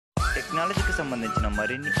టెక్నాలజీకి సంబంధించిన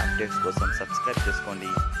మరిన్ని అప్డేట్స్ కోసం సబ్స్క్రైబ్ చేసుకోండి.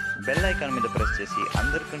 బెల్ ఐకాన్ మీద ప్రెస్ చేసి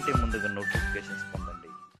అందరికంటే ముందుగా నోటిఫికేషన్స్ పొందండి.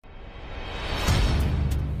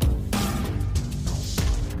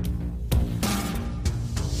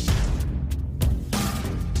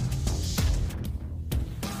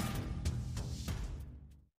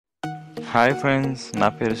 హాయ్ ఫ్రెండ్స్, నా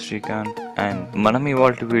పేరు శ్రీకాంత్ అండ్ మనం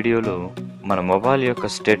ఇవాళ వీడియోలో మన మొబైల్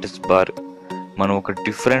యొక్క స్టేటస్ బార్ మనం ఒక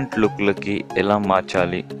డిఫరెంట్ లుక్లకి ఎలా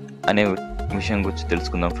మార్చాలి అనే విషయం గురించి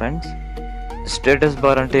తెలుసుకుందాం ఫ్రెండ్స్. స్టేటస్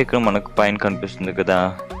బార్ అంటే ఇక్కడ మనకు పైన కనిపిస్తుంది కదా,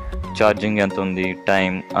 ఛార్జింగ్ ఎంత ఉంది,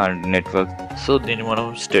 టైం అండ్ నెట్వర్క్. సో దీన్ని మనం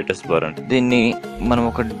స్టేటస్ బార్ అంటే దీన్ని మనం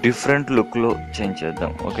ఒక డిఫరెంట్ లుక్లో చేంజ్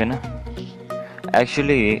చేద్దాం, ఓకేనా.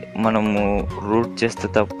 యాక్చువల్లీ మనము రూట్ చేస్తే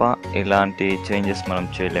తప్ప ఇలాంటి చేంజెస్ మనం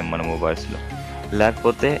చేయలేము మన మొబైల్స్లో.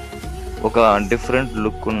 లేకపోతే ఒక డిఫరెంట్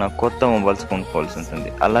లుక్ ఉన్న కొత్త మొబైల్స్ కొనుక్కోవాల్సి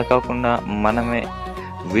ఉంటుంది. అలా కాకుండా మనమే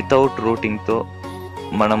వితౌట్ రూటింగ్తో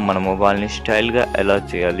మనం మన మొబైల్ని స్టైల్గా ఎలా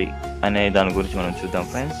చేయాలి అనే దాని గురించి మనం చూద్దాం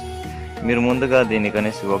ఫ్రెండ్స్. మీరు ముందుగా దీనికి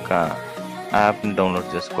అనేసి ఒక యాప్ని డౌన్లోడ్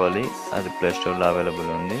చేసుకోవాలి. అది ప్లే స్టోర్లో అవైలబుల్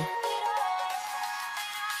ఉంది.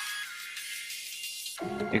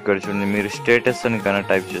 ఇక్కడ చూడండి, మీరు స్టేటస్ అని కన్నా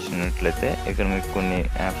టైప్ చేసినట్లయితే ఇక్కడ మీకు కొన్ని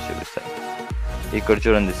యాప్స్ చూపిస్తాయి. ఇక్కడ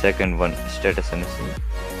చూడండి, సెకండ్ వన్ స్టేటస్ అనేసి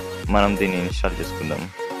మనం దీన్ని ఇన్స్టాల్ చేసుకుందాం.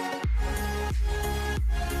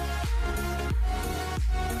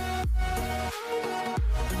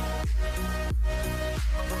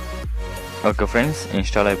 ఓకే ఫ్రెండ్స్,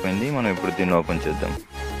 ఇన్స్టాల్ అయిపోయింది. మనం ఇప్పుడు దీన్ని ఓపెన్ చేద్దాం.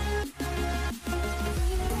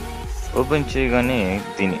 ఓపెన్ చేయగానే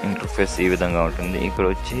దీని ఇంటర్ఫేస్ ఈ విధంగా ఉంటుంది. ఇక్కడ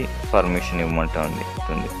వచ్చి పర్మిషన్ ఇవ్వమంటా ఉంది.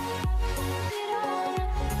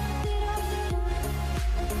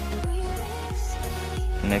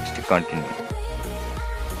 Next continue.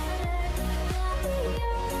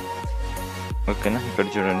 ఓకేనా, ఇక్కడ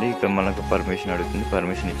చూడండి, ఇక్కడ మనకు పర్మిషన్ అడుగుతుంది.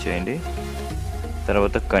 పర్మిషన్ ఇచ్చేయండి.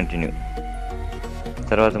 తర్వాత కంటిన్యూ.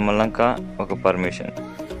 తర్వాత మళ్ళీ ఒక పర్మిషన్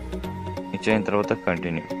ఇచ్చేసిన తర్వాత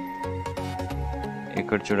కంటిన్యూ.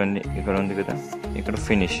 ఇక్కడ చూడండి, ఇక్కడ ఉంది కదా, ఇక్కడ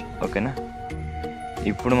ఫినిష్. ఓకేనా,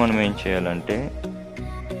 ఇప్పుడు మనం ఏం చేయాలంటే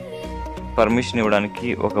పర్మిషన్ ఇవ్వడానికి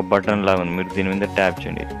ఒక బటన్ లాగా ఉంది. మీరు దీని మీద ట్యాప్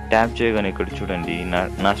చేయండి. ట్యాప్ చేయగానే ఇక్కడ చూడండి,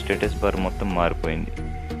 నా స్టేటస్ బార్ మొత్తం మారిపోయింది.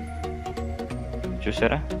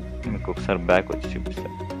 చూసారా? మీకు ఒకసారి బ్యాక్ వచ్చి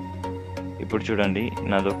చూపిస్తాను. ఇప్పుడు చూడండి,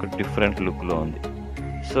 నాది ఒక డిఫరెంట్ లుక్లో ఉంది.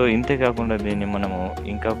 సో ఇంతే కాకుండా దీన్ని మనము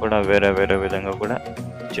ఇంకా కూడా వేరే విధంగా కూడా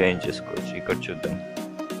చేంజ్ చేసుకోవచ్చు. ఇక్కడ చూద్దాం.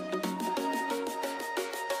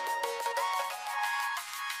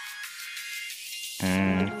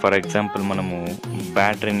 ఫర్ ఎగ్జాంపుల్, మనము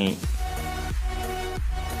బ్యాటరీని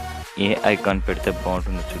ఏ ఐకాన్ పెడితే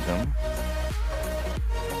బాగుంటుందో చూద్దాం.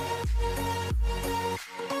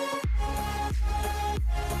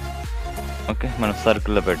 ఓకే, మనం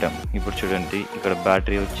సర్కిల్లో పెట్టాం. ఇప్పుడు చూడండి, ఇక్కడ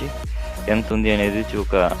బ్యాటరీ వచ్చి ఎంత ఉంది అనేది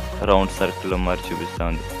ఒక రౌండ్ సర్కిల్లో మరి చూపిస్తూ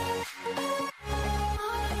ఉంది.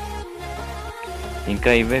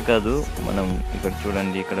 ఇంకా ఇవే కాదు, మనం ఇక్కడ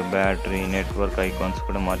చూడండి, ఇక్కడ బ్యాటరీ, నెట్వర్క్ ఐకాన్స్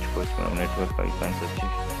కూడా మార్చుకోవచ్చు. మనం నెట్వర్క్ ఐకాన్స్ వచ్చి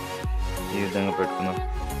ఈ విధంగా పెట్టుకున్నాం.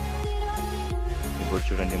 ఇప్పుడు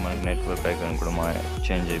చూడండి, మనకి నెట్వర్క్ ఐకాన్ కూడా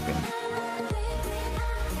చేంజ్ అయిపోయింది.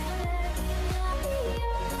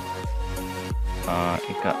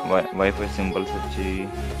 ఇక వైఫై సింబల్స్ వచ్చి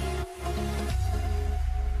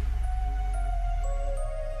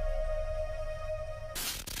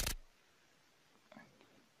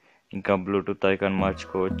ఇంకా బ్లూటూత్ ఐకాన్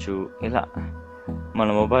మార్చుకోవచ్చు. ఇలా మన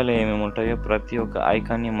మొబైల్లో ఏమేమి ఉంటాయో ప్రతి ఒక్క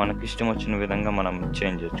ఐకాన్ని మనకి ఇష్టం వచ్చిన విధంగా మనం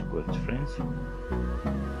చేంజ్ చేసుకోవచ్చు ఫ్రెండ్స్.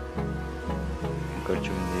 ఇక్కడ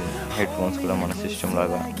చూడండి, హెడ్ ఫోన్స్ కూడా మన సిస్టమ్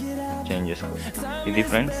లాగా చేంజ్ చేసుకోవచ్చు. ఇది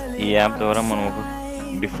ఫ్రెండ్స్, ఈ యాప్ ద్వారా మనం ఒక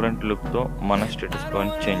డిఫరెంట్ లుక్తో మన స్టేటస్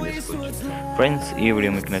బార్ని చేంజ్ చేసుకోవచ్చు. ఫ్రెండ్స్, ఈ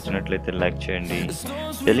వీడియో మీకు నచ్చినట్లయితే లైక్ చేయండి,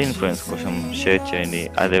 తెలియని ఫ్రెండ్స్ కోసం షేర్ చేయండి.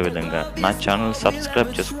 అదేవిధంగా నా ఛానల్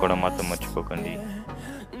సబ్స్క్రైబ్ చేసుకోవడం మాత్రం మర్చిపోకండి.